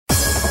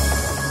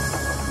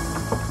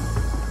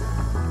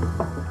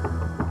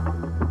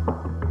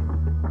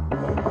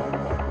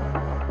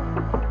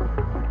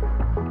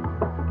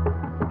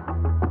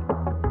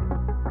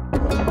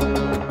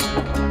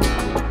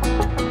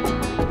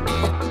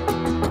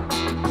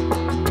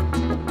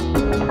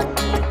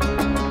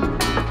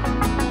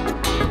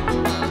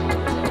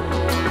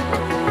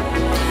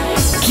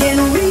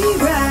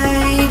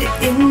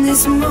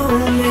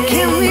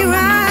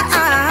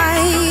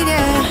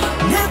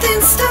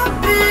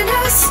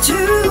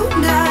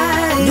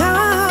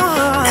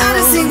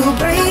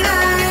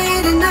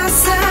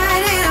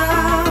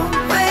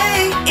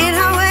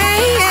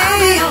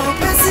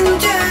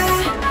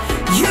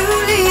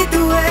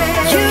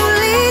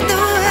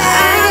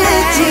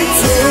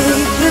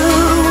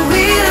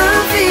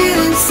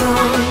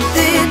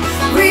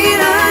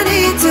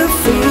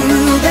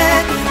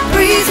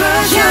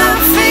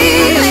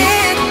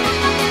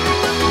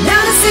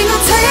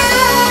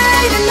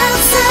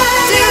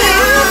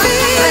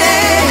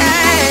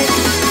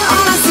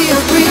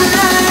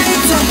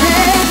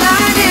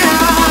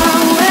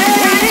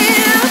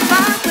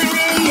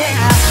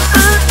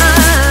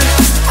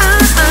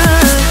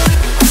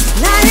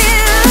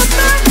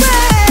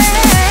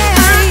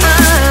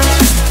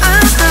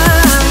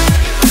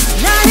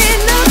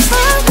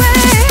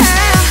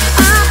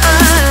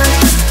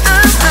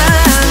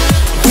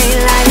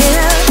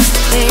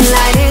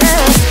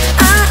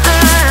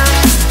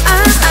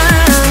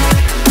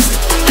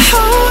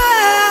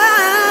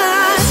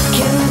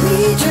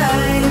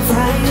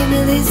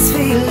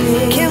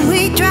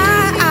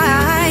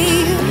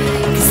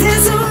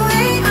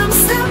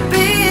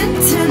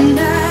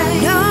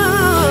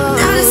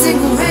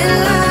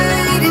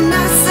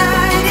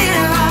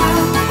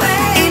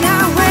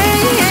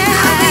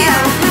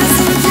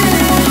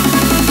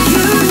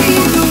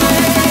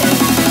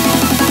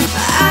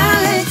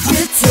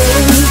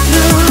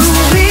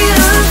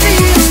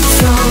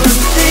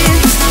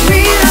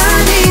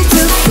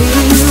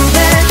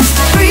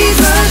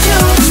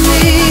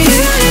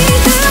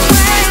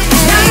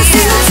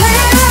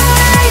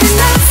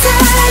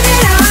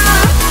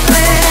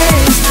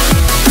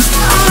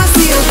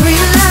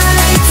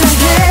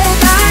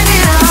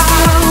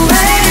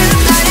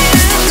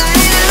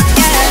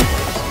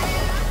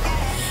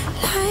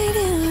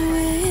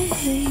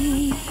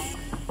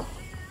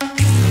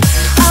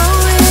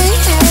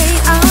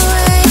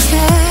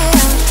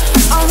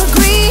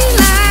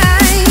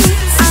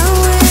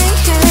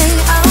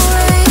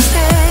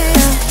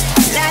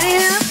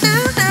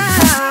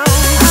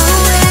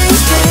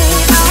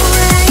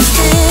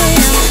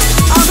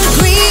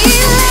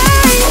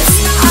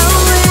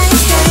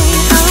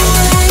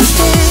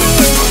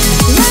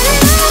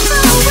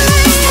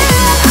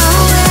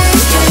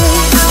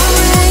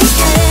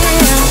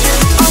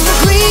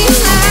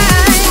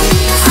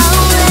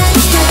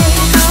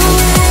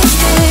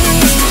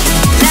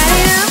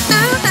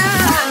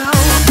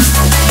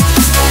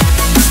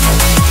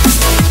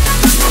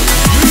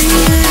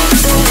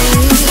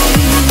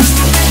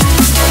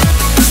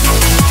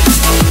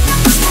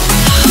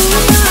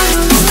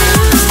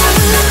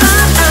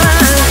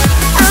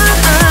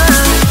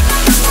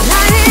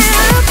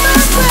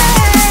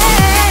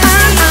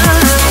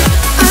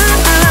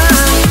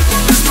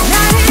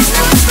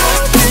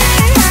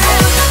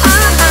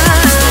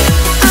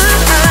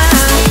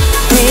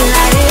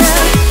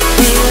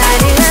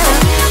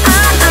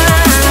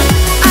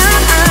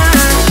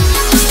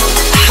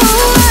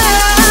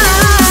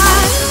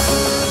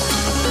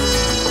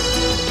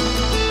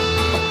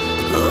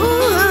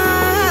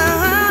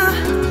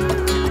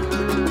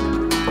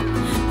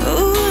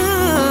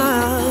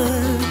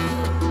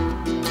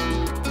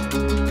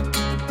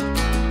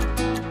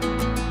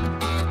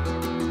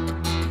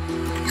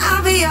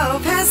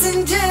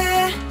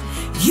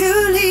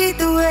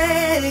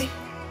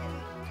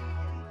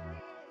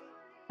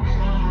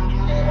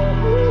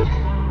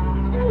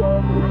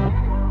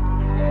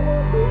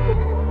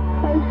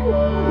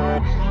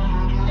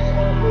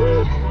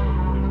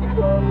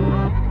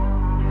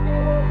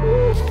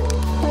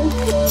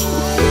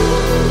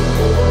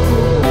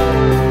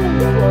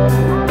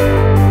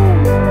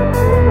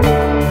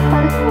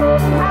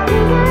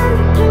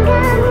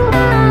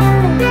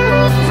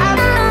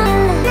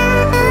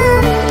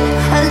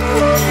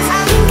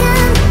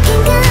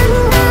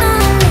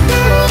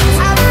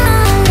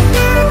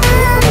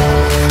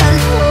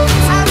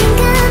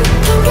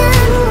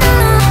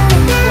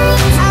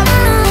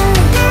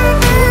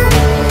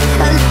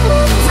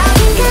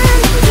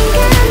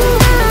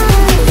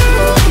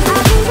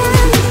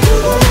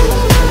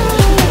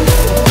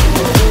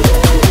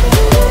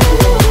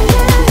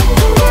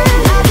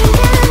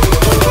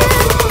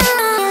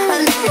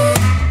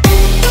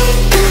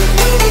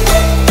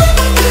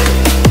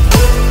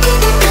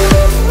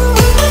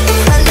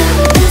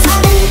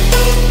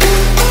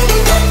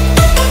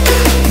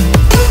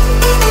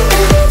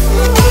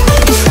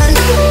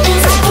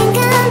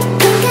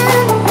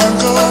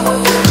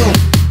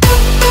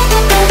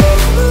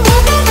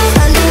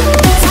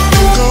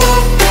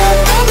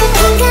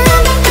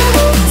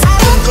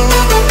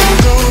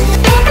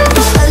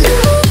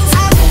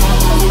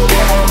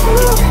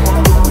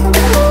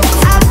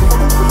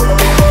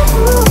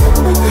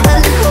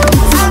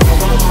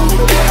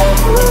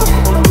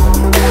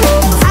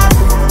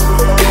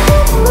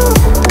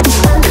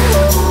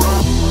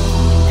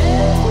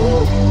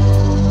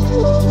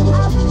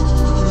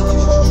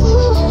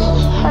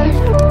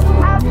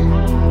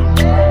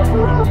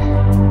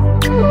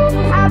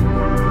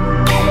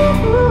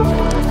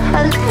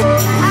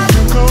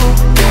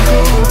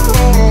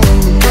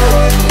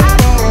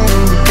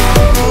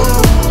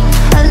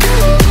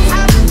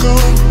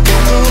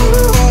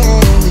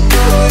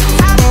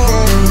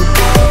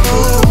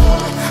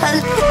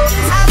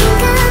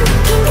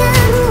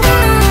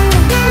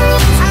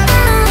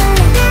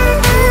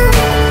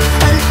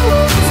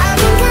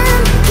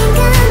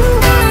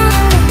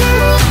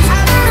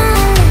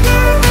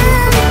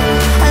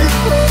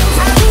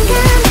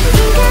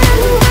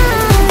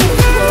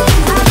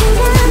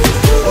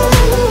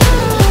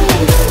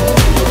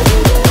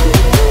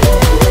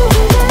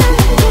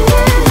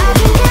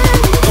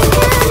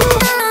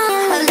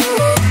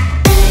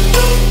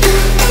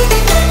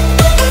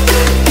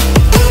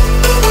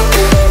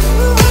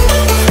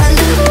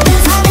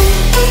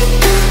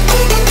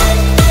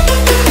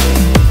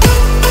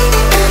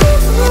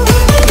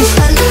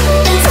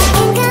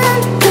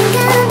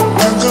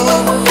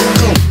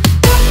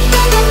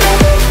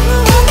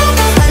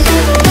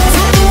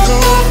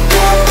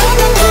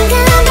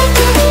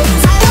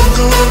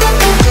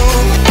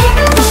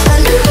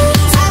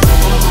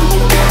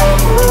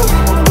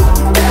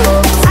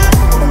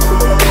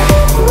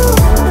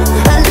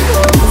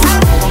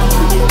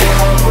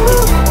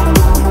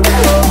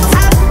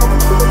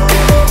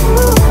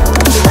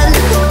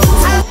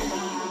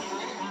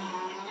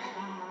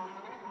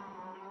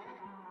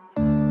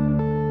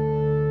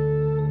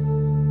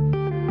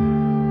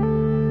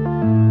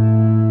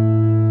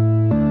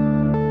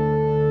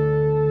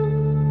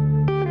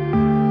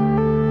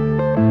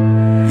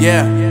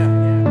Yeah.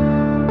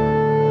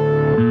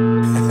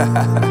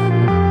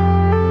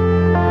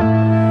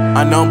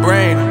 Unknown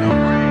Brain,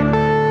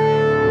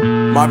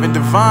 Marvin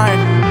Divine.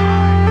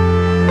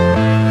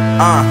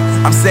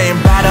 I'm saying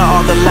bye to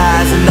all the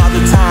lies and all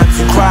the times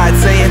you cried,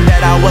 saying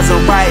that I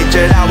wasn't right,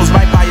 yet I was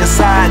right by your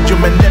side. You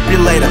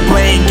manipulator,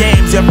 playing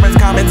games, your friends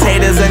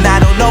commentators, and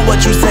I don't know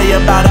what you say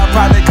about our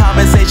private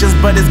conversations,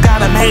 but it's got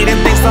them hating.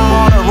 Thanks to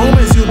all the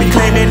rumors you be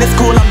claiming. It's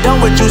cool, I'm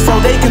done with you, so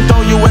they can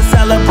throw you a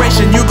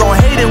celebration. You gon'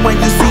 hate it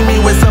when you see me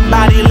with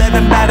somebody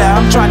living better.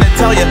 I'm trying to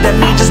tell you that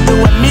me just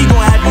doing me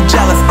gon' have you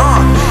jealous.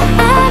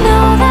 I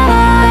know that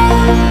I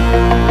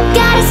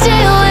gotta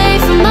stay away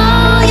from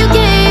all your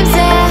games,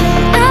 yeah.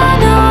 I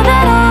know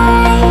that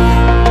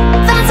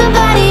I found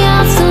somebody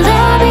else to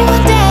love me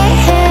one day,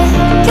 yeah.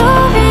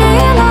 You'll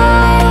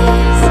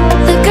realize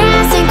the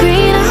grass ain't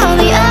greener on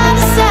the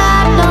other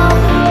side, no.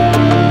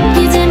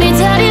 You did me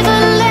dirty for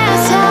the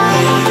last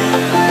time,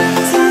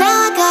 so now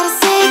I gotta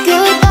say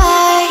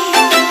goodbye.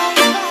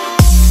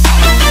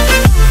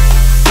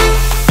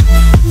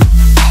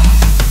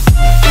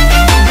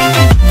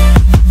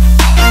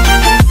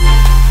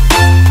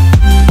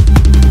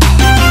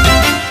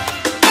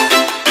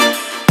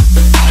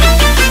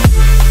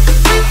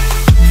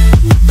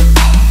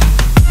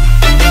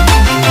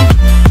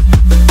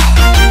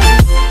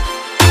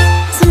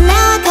 So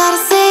now I gotta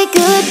say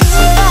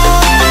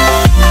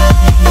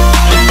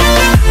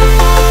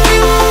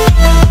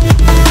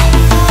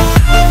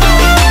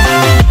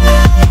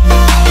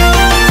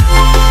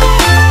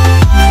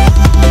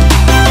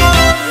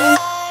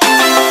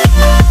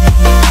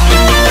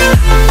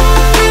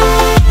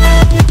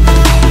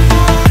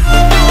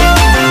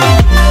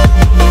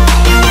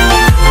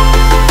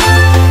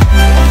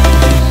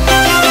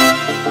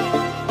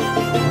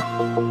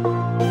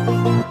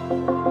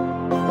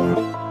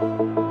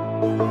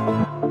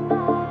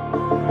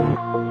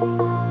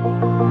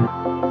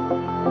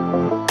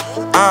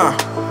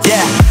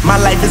Yeah, my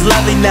life is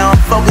lovely now, I'm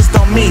focused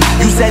on me.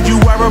 You said you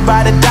were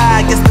about to die,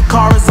 I guess the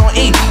car is on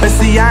E. But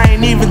see, I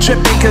ain't even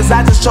tripping, cause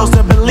I just chose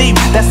to believe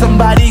that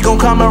somebody gon'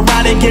 come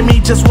around and give me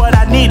just what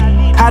I need.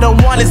 I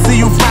don't wanna see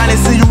you frowning,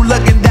 see you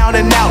looking down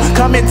and out,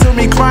 coming to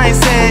me crying,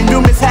 saying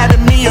you miss having